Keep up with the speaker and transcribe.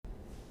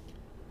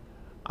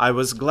I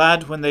was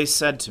glad when they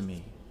said to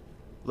me,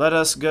 "Let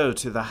us go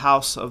to the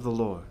house of the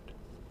Lord."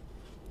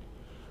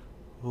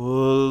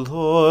 O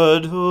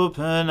Lord,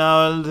 open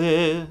our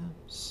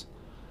lips,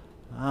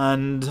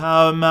 and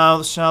our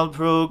mouth shall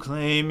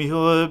proclaim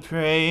your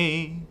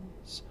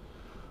praise.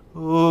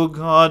 O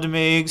God,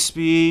 make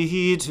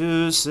speed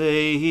to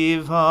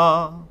save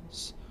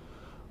us.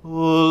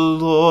 O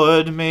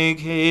Lord, make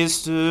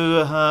haste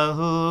to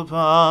help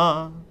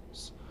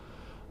us.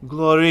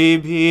 Glory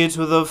be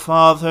to the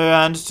Father,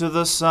 and to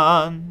the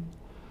Son,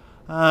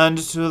 and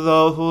to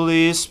the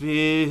Holy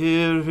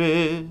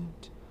Spirit,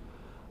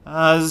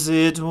 as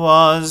it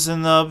was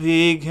in the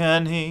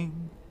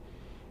beginning,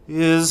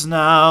 is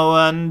now,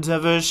 and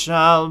ever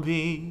shall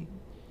be,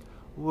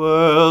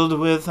 world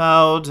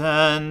without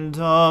end.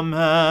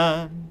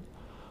 Amen.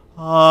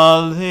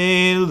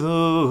 Alleluia.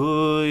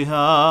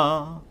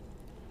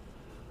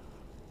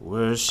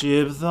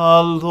 Worship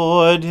the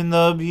Lord in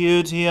the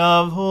beauty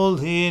of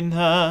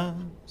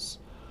holiness.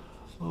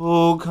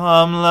 O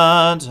come,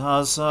 let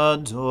us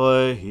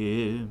adore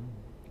him.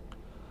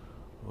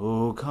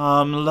 O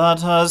come,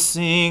 let us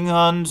sing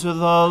unto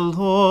the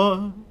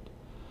Lord.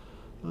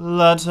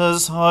 Let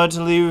us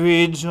heartily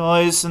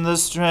rejoice in the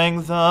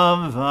strength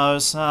of our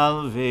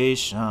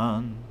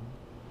salvation.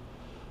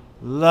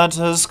 Let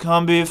us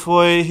come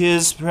before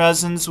his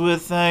presence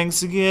with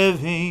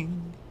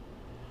thanksgiving,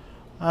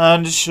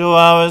 and show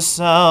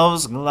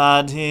ourselves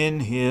glad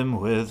in him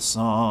with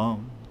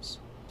psalms.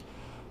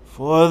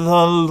 For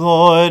the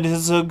Lord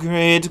is a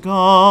great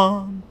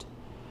God,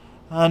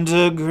 and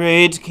a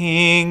great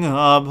King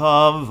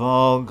above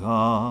all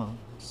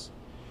gods.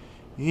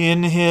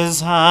 In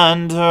his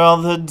hand are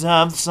all the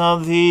depths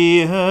of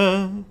the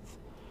earth,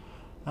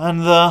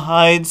 and the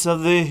heights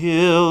of the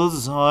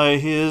hills are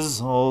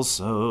his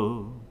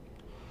also.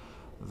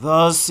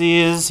 The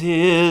sea is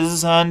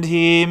his, and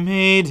he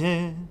made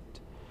it,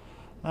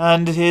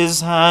 and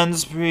his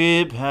hands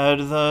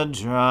prepared the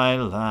dry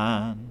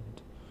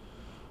land.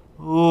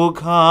 O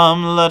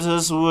come, let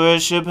us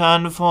worship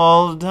and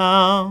fall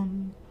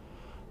down,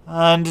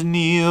 and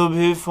kneel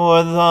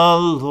before the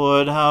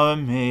Lord our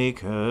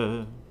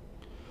Maker.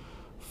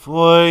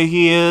 For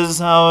he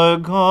is our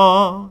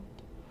God,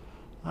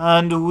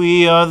 and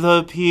we are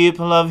the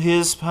people of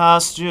his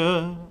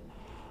pasture,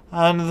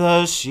 and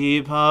the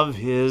sheep of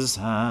his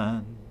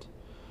hand.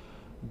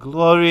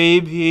 Glory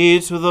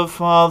be to the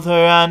Father,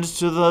 and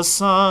to the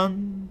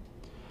Son,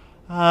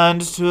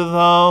 and to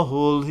the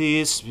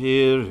Holy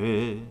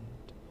Spirit,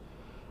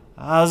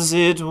 as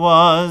it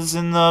was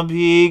in the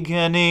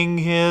beginning,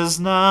 is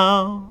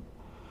now,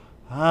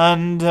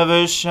 and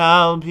ever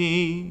shall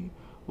be,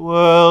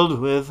 world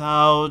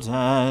without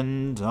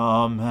end.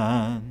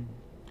 Amen.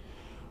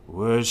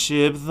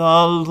 Worship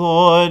the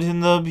Lord in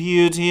the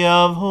beauty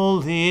of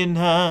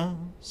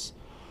holiness.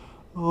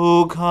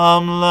 O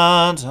come,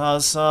 let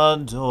us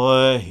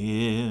adore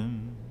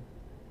him.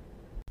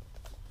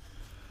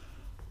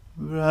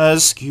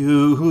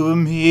 Rescue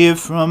me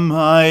from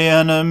my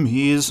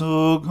enemies,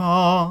 O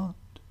God.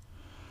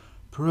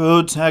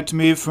 Protect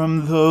me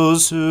from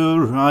those who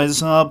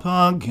rise up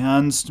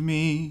against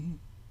me.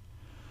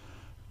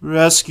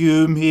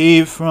 Rescue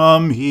me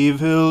from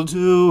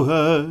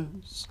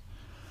evildoers,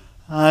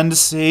 and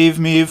save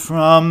me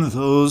from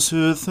those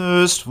who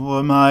thirst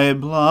for my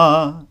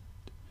blood.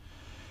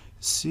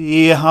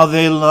 See how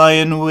they lie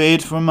in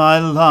wait for my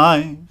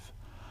life,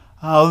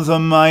 how the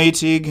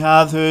mighty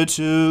gather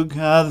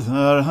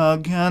together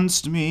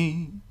against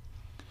me.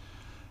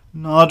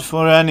 Not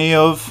for any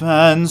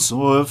offense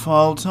or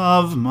fault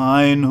of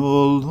mine,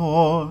 O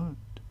Lord,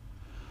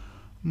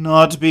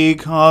 not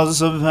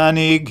because of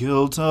any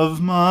guilt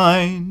of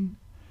mine.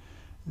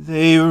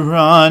 They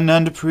run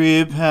and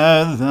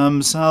prepare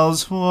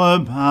themselves for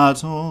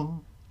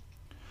battle.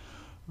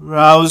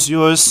 Rouse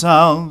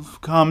yourself,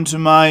 come to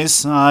my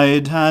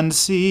side and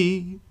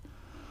see.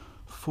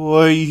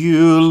 For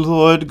you,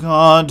 Lord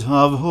God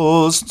of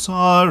hosts,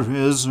 are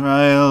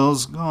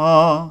Israel's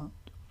God.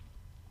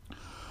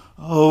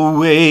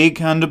 Awake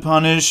and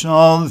punish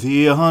all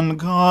the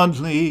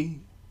ungodly.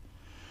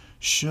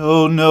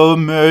 Show no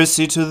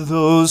mercy to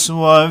those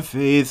who are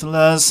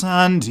faithless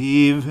and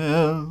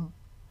evil.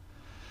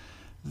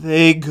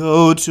 They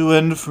go to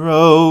and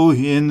fro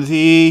in the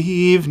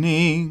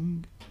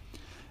evening.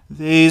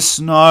 They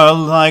snarl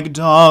like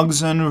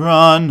dogs and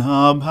run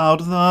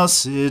about the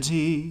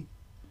city.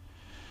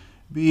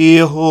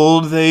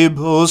 Behold, they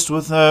boast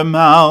with their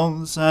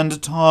mouths,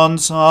 and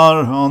taunts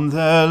are on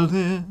their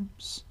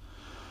lips.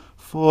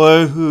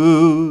 For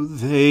who,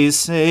 they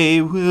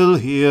say, will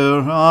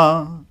hear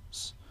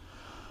us?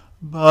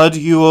 But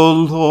you, O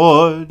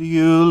Lord,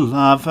 you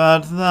laugh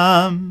at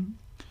them.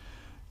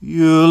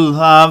 You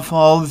laugh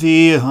all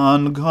the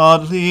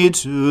ungodly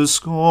to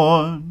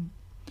scorn.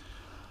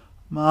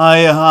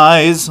 My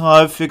eyes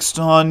are fixed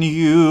on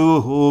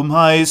you, O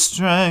my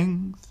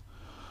strength.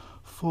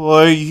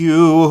 For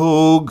you,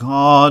 O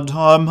God,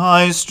 are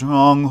my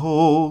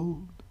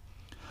stronghold.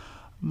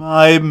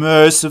 My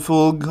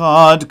merciful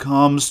God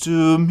comes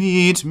to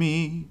meet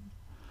me.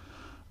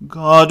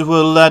 God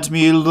will let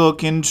me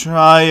look in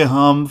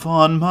triumph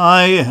on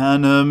my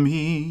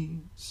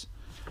enemies.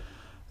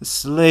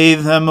 Slay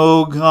them,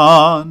 O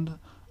God,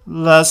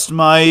 lest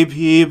my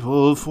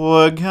people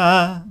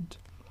forget.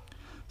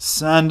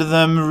 Send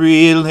them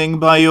reeling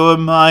by your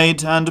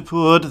might, and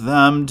put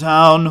them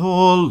down,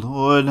 O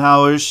Lord,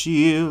 our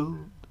shield.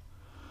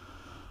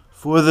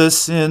 For the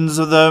sins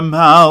of their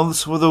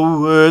mouths, for the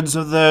words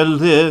of their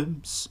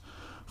lips,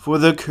 for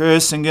the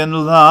cursing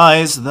and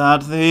lies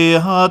that they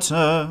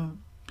utter,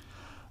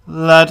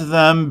 let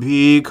them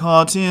be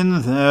caught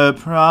in their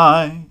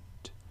pride.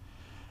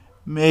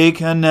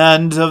 Make an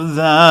end of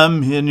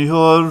them in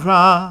your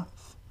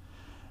wrath.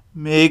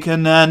 Make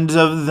an end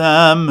of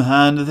them,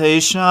 and they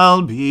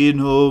shall be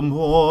no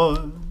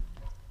more.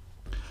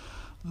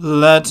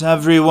 Let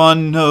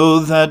everyone know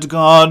that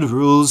God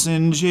rules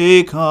in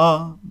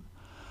Jacob,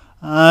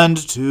 and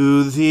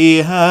to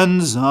the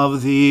ends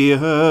of the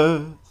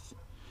earth.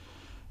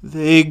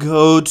 They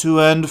go to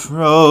and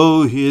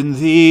fro in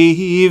the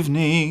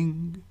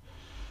evening.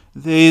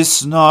 They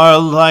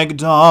snarl like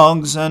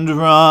dogs and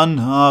run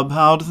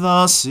about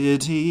the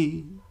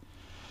city.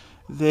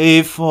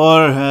 They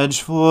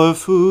forage for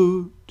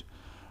food,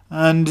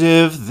 and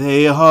if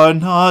they are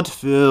not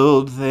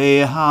filled,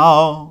 they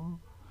howl.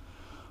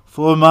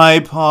 For my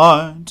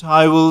part,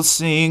 I will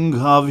sing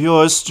of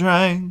your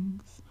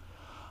strength.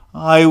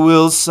 I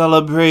will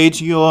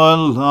celebrate your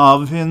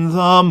love in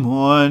the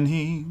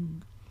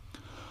morning.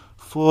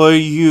 For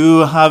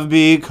you have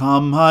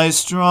become my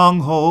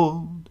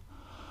stronghold,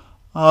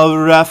 a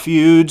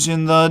refuge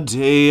in the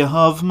day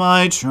of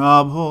my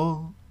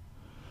trouble.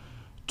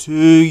 To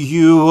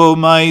you, O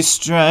my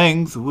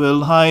strength,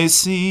 will I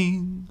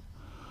sing.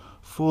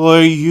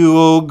 For you,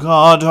 O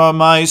God, are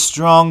my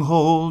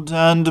stronghold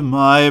and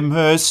my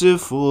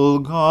merciful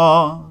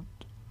God.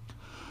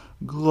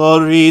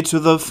 Glory to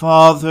the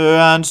Father,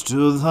 and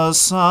to the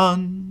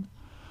Son,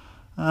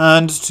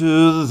 and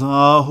to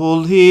the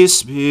Holy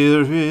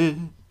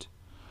Spirit,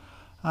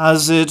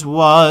 as it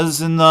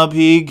was in the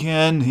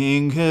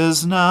beginning,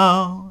 is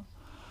now,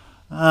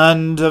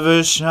 and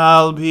ever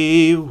shall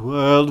be,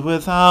 world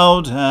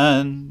without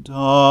end.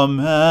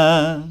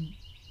 Amen.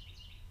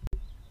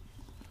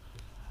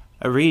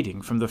 A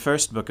reading from the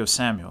first book of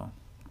Samuel.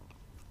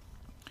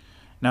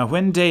 Now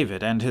when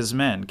David and his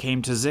men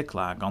came to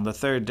Ziklag on the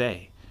third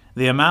day,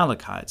 the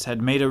Amalekites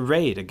had made a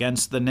raid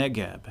against the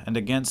Negeb and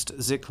against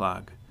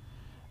Ziklag.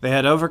 They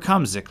had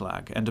overcome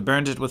Ziklag, and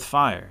burned it with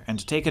fire,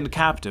 and taken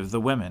captive the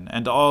women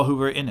and all who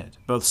were in it,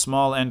 both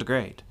small and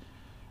great.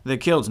 They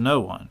killed no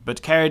one,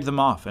 but carried them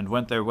off and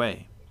went their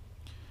way.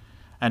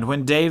 And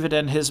when David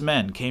and his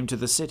men came to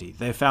the city,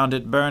 they found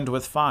it burned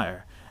with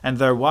fire, and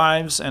their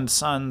wives and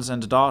sons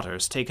and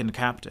daughters taken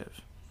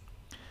captive.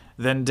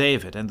 Then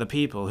David and the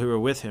people who were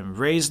with him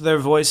raised their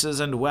voices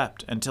and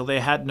wept until they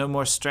had no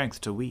more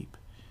strength to weep.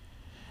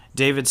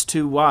 David's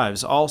 2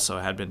 wives also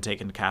had been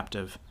taken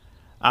captive,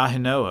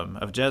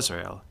 Ahinoam of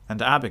Jezreel,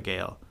 and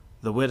Abigail,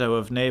 the widow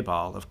of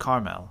Nabal of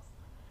Carmel.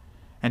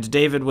 And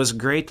David was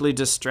greatly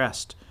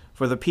distressed,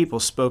 for the people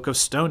spoke of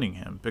stoning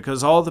him,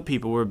 because all the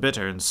people were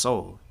bitter in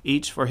soul,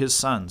 each for his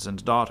sons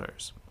and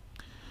daughters.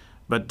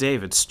 But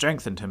David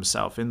strengthened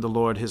himself in the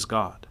Lord his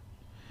God.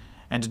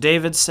 And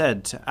David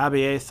said to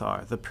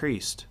Abiathar the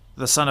priest,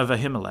 the son of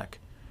Ahimelech,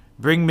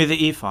 Bring me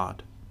the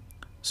ephod.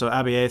 So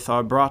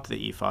Abiathar brought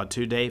the ephod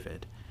to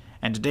David.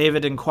 And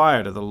David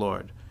inquired of the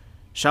Lord,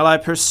 Shall I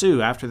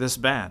pursue after this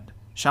band?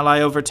 Shall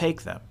I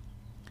overtake them?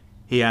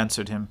 He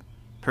answered him,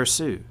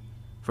 Pursue,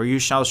 for you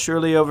shall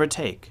surely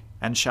overtake,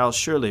 and shall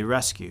surely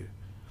rescue.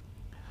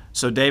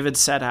 So David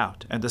set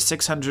out, and the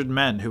 600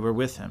 men who were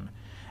with him,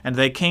 and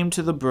they came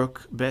to the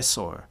brook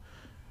Besor,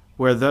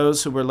 where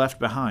those who were left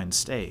behind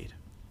stayed.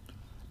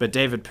 But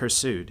David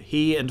pursued,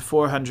 he and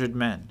 400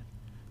 men.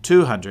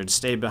 200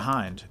 stayed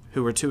behind,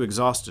 who were too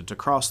exhausted to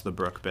cross the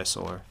brook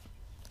Besor.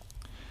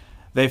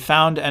 They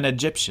found an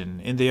Egyptian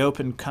in the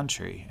open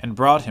country, and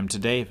brought him to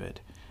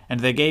David, and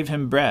they gave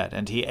him bread,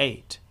 and he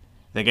ate.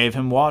 They gave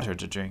him water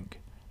to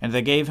drink, and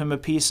they gave him a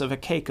piece of a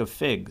cake of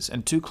figs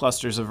and 2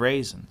 clusters of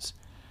raisins.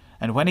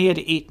 And when he had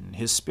eaten,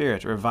 his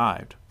spirit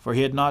revived, for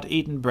he had not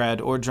eaten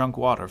bread or drunk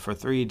water for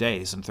 3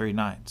 days and 3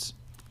 nights.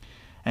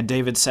 And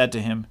David said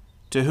to him,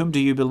 To whom do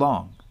you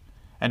belong?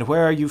 And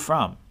where are you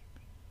from?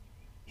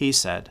 He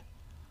said,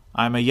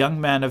 I am a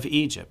young man of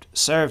Egypt,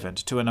 servant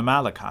to an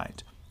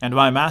Amalekite, and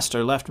my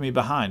master left me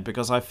behind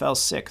because I fell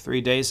sick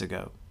 3 days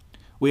ago.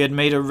 We had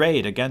made a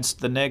raid against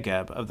the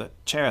Negeb of the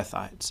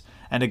Cherethites,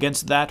 and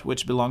against that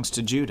which belongs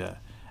to Judah,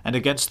 and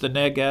against the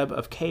Negeb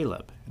of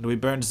Caleb, and we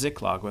burned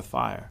Ziklag with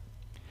fire.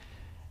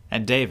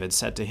 And David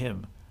said to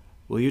him,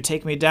 Will you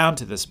take me down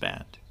to this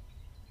band?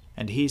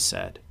 And he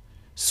said,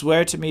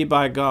 Swear to me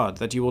by God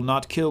that you will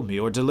not kill me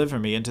or deliver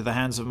me into the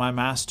hands of my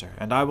master,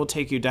 and I will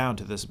take you down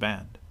to this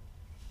band.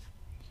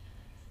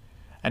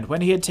 And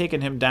when he had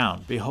taken him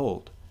down,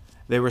 behold,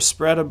 they were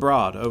spread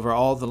abroad over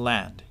all the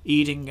land,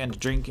 eating and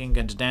drinking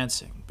and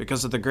dancing,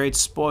 because of the great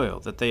spoil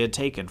that they had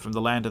taken from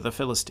the land of the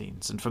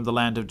Philistines and from the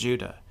land of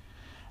Judah.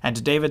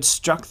 And David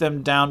struck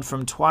them down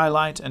from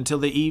twilight until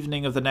the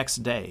evening of the next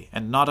day,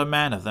 and not a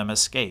man of them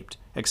escaped,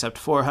 except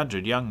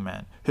 400 young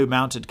men, who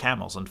mounted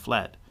camels and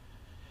fled.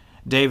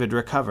 David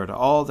recovered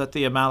all that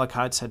the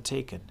Amalekites had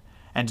taken,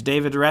 and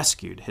David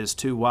rescued his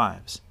 2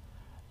 wives.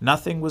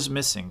 Nothing was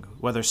missing,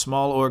 whether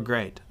small or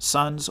great,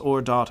 sons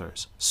or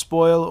daughters,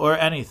 spoil or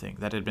anything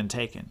that had been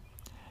taken.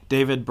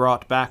 David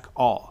brought back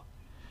all.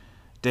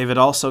 David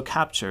also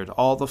captured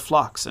all the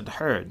flocks and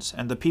herds,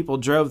 and the people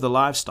drove the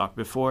livestock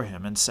before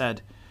him, and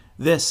said,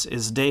 "This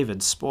is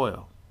David's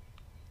spoil."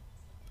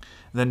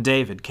 Then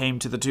David came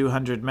to the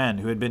 200 men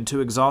who had been too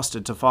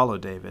exhausted to follow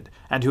David,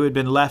 and who had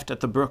been left at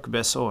the brook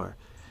Besor.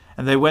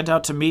 And they went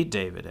out to meet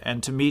David,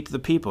 and to meet the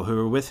people who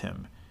were with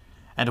him.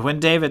 And when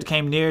David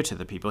came near to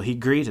the people, he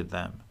greeted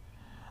them.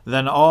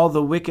 Then all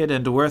the wicked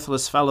and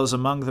worthless fellows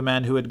among the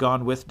men who had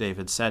gone with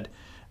David said,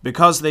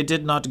 "Because they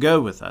did not go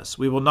with us,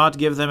 we will not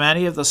give them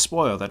any of the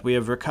spoil that we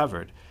have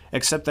recovered,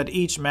 except that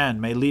each man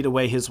may lead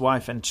away his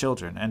wife and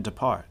children and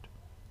depart."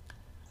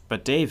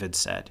 But David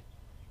said,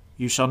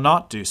 "You shall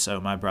not do so,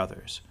 my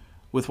brothers,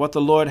 with what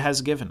the Lord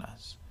has given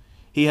us.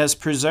 He has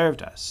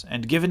preserved us,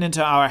 and given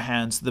into our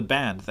hands the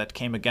band that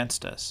came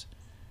against us.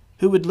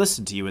 Who would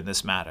listen to you in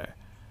this matter?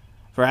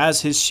 For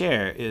as his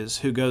share is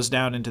who goes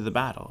down into the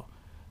battle,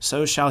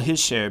 so shall his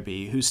share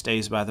be who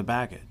stays by the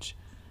baggage.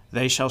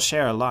 They shall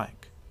share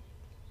alike."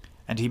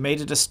 And he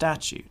made it a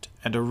statute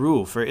and a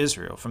rule for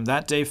Israel from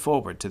that day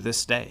forward to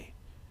this day.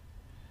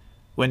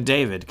 When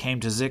David came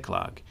to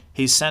Ziklag,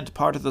 he sent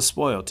part of the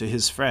spoil to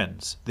his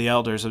friends, the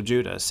elders of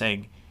Judah,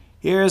 saying,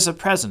 "Here is a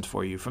present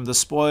for you from the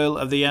spoil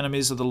of the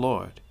enemies of the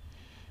Lord."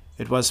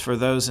 It was for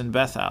those in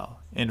Bethel,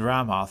 in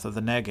Ramoth of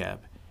the Negeb,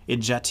 in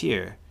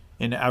Jatir,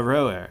 in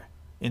Aroer,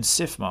 in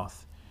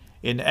Siphmoth,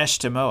 in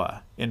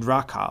Eshtemoa, in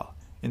Rakal,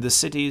 in the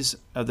cities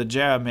of the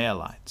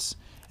Jerahmeelites,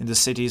 in the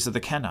cities of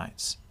the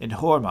Kenites, in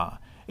Hormah,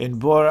 in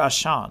Bor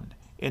Ashan,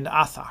 in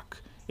Athak,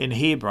 in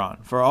Hebron,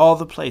 for all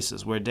the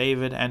places where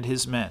David and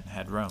his men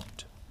had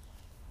roamed.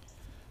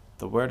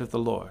 The word of the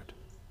Lord.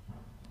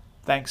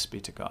 Thanks be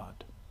to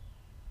God.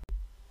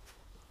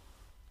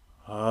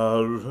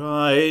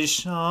 Arise,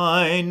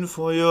 shine,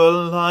 for your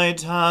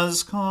light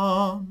has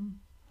come,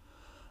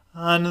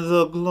 and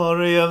the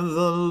glory of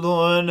the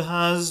Lord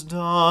has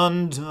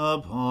dawned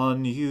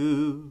upon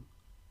you.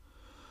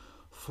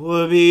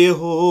 For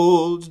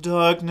behold,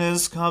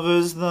 darkness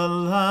covers the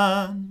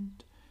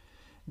land,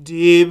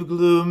 deep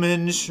gloom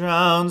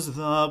enshrouds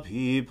the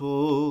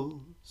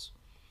peoples.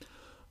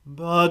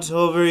 But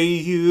over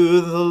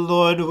you the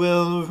Lord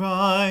will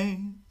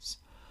rise,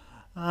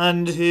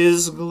 and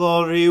his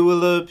glory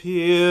will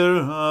appear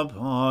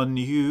upon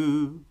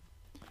you.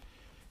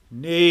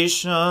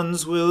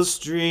 Nations will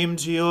stream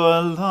to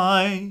your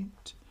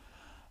light,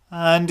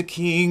 and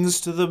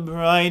kings to the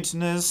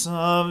brightness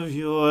of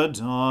your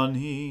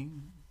dawning.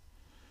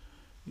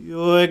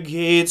 Your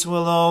gates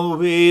will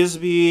always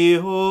be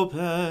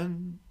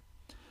open.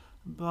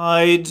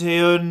 By day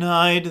or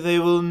night they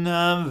will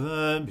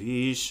never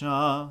be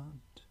shut.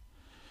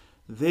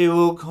 They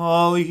will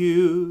call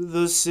you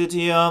the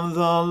city of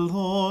the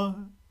Lord,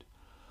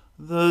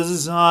 the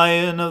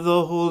Zion of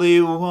the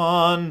Holy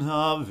One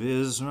of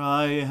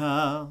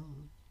Israel.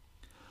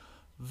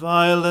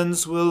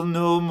 Violence will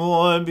no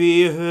more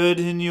be heard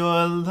in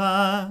your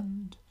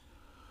land,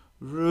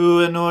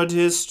 ruin or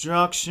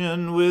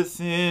destruction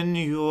within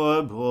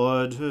your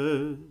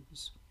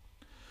borders.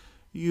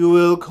 You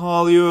will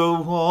call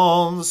your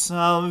walls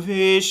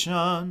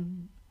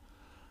salvation,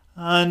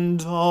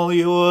 and all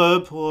your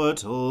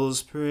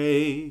portals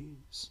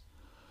praise.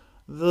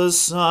 The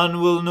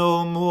sun will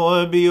no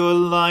more be your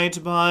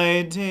light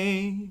by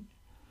day.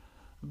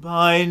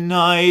 By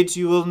night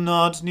you will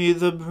not need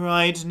the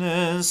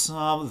brightness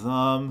of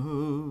the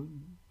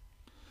moon.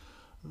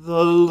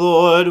 The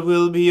Lord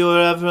will be your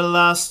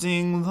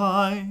everlasting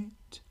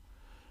light,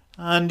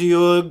 and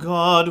your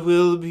God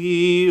will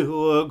be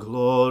your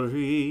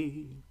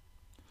glory.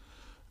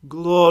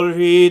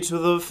 Glory to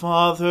the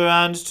Father,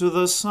 and to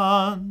the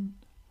Son,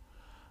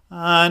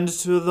 and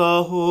to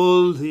the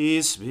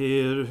Holy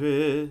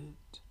Spirit,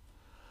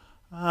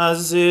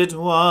 as it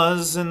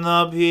was in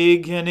the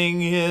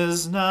beginning,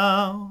 is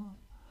now,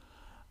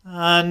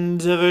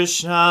 and ever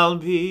shall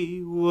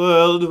be,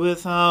 world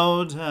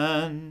without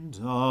end.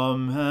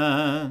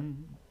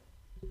 Amen.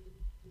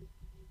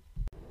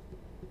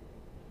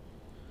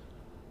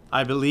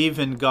 I believe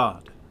in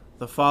God,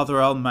 the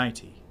Father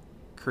Almighty,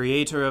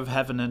 creator of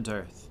heaven and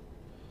earth.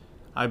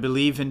 I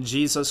believe in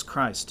Jesus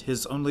Christ,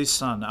 his only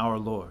Son, our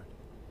Lord.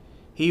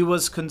 He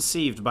was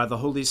conceived by the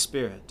Holy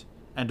Spirit,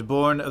 and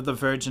born of the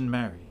Virgin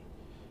Mary.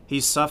 He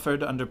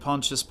suffered under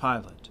Pontius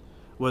Pilate,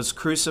 was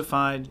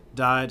crucified,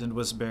 died, and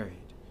was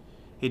buried.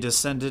 He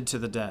descended to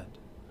the dead.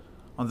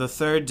 On the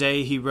third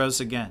day he rose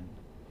again.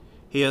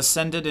 He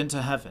ascended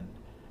into heaven,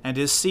 and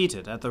is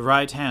seated at the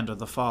right hand of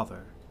the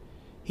Father.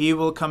 He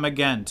will come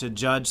again to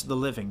judge the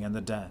living and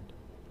the dead.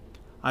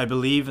 I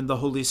believe in the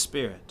Holy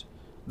Spirit,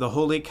 the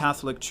Holy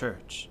Catholic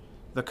Church,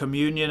 the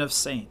communion of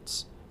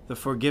saints, the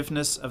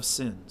forgiveness of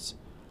sins,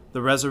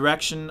 the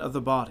resurrection of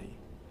the body,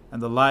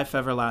 and the life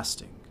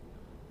everlasting.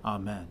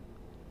 Amen.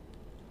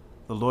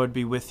 The Lord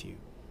be with you.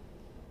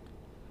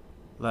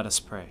 Let us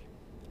pray.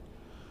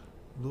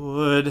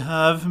 Lord,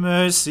 have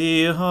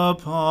mercy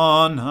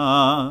upon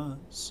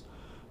us.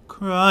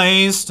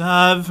 Christ,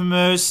 have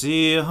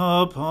mercy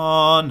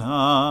upon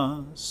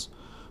us.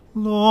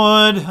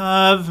 Lord,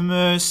 have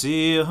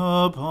mercy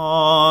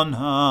upon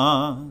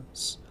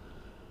us.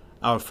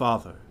 Our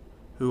Father,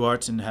 who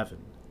art in heaven,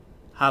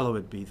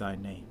 hallowed be thy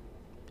name.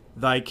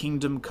 Thy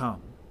kingdom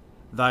come,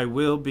 thy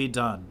will be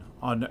done,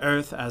 on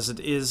earth as it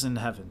is in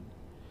heaven.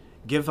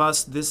 Give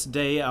us this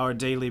day our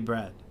daily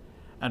bread,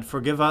 and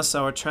forgive us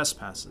our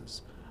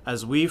trespasses,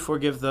 as we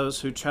forgive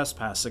those who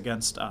trespass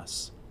against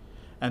us.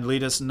 And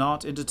lead us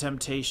not into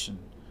temptation,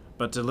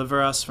 but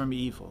deliver us from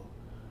evil.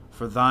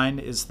 For thine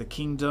is the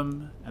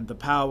kingdom, and the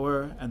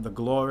power, and the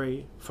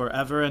glory,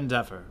 forever and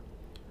ever.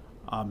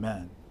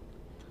 Amen.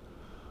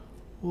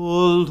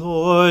 O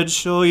Lord,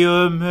 show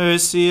your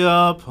mercy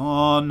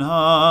upon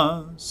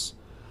us,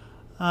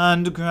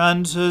 and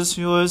grant us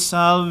your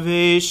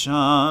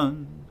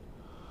salvation.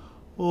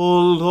 O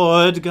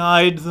Lord,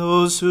 guide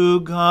those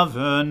who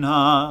govern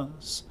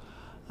us,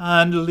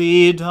 and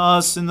lead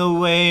us in the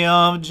way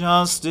of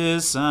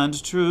justice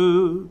and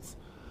truth.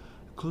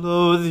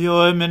 Clothe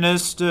your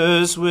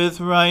ministers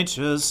with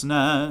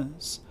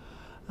righteousness,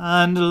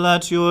 and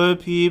let your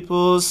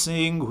people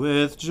sing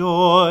with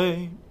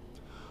joy.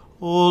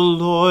 O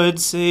Lord,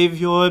 save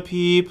your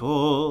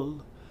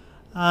people,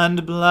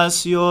 and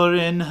bless your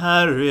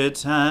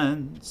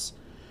inheritance.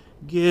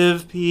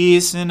 Give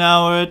peace in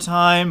our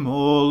time,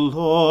 O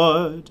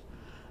Lord,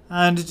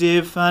 and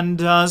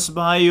defend us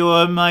by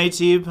your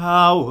mighty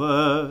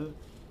power.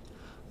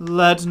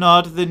 Let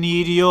not the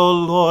needy, O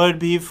Lord,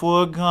 be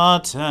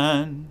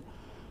forgotten,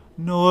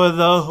 nor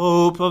the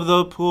hope of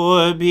the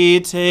poor be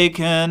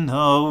taken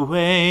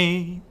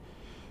away.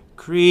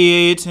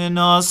 Create in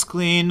us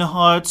clean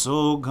hearts,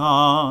 O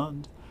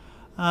God,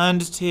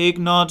 and take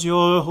not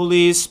your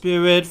Holy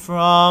Spirit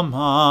from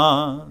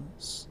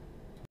us.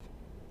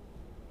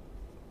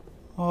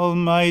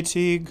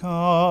 Almighty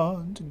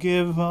God,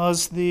 give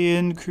us the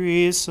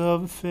increase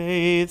of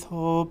faith,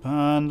 hope,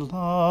 and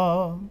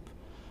love,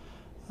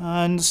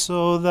 and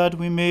so that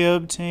we may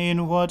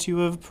obtain what you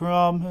have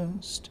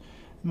promised,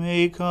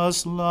 make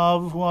us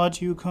love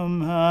what you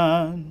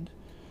command.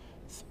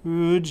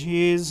 Through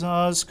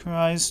Jesus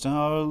Christ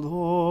our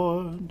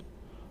Lord.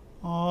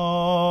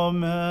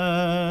 Amen.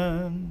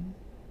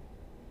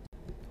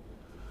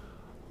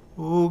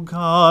 O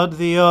God,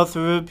 the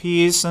author of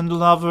peace and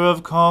lover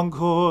of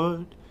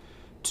concord,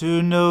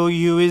 to know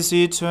you is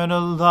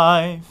eternal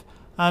life,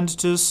 and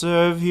to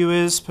serve you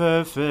is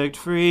perfect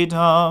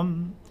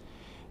freedom.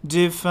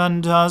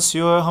 Defend us,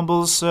 your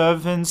humble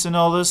servants, in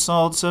all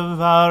assaults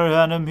of our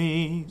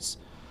enemies,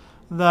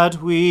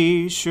 that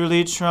we,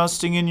 surely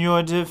trusting in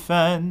your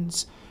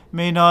defense,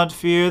 may not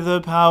fear the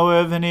power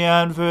of any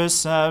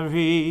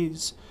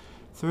adversaries,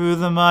 through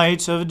the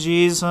might of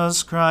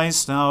Jesus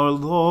Christ our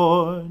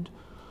Lord.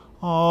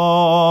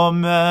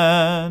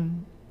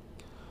 Amen.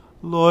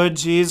 Lord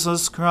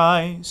Jesus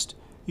Christ,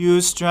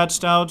 you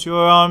stretched out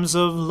your arms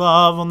of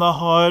love on the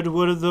hard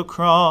wood of the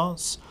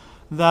cross,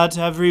 that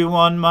every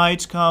one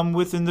might come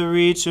within the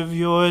reach of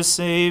your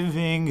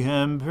saving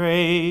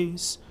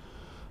embrace.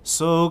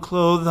 So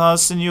clothe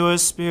us in your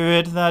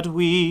Spirit, that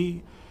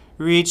we,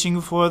 reaching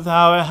forth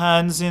our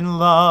hands in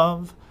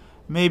love,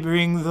 may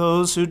bring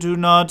those who do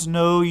not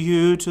know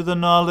you to the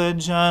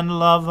knowledge and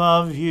love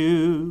of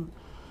you,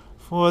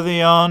 for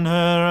the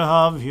honor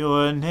of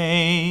your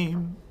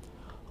name.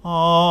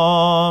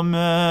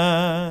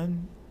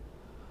 Amen.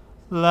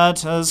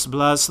 Let us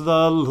bless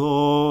the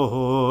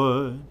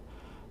Lord.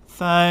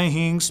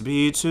 Thanks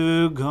be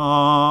to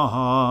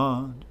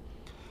God.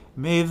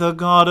 May the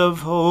God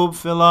of hope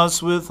fill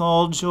us with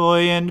all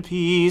joy and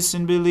peace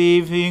in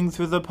believing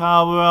through the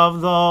power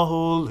of the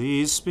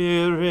Holy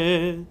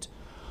Spirit.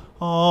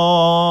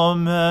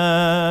 Amen.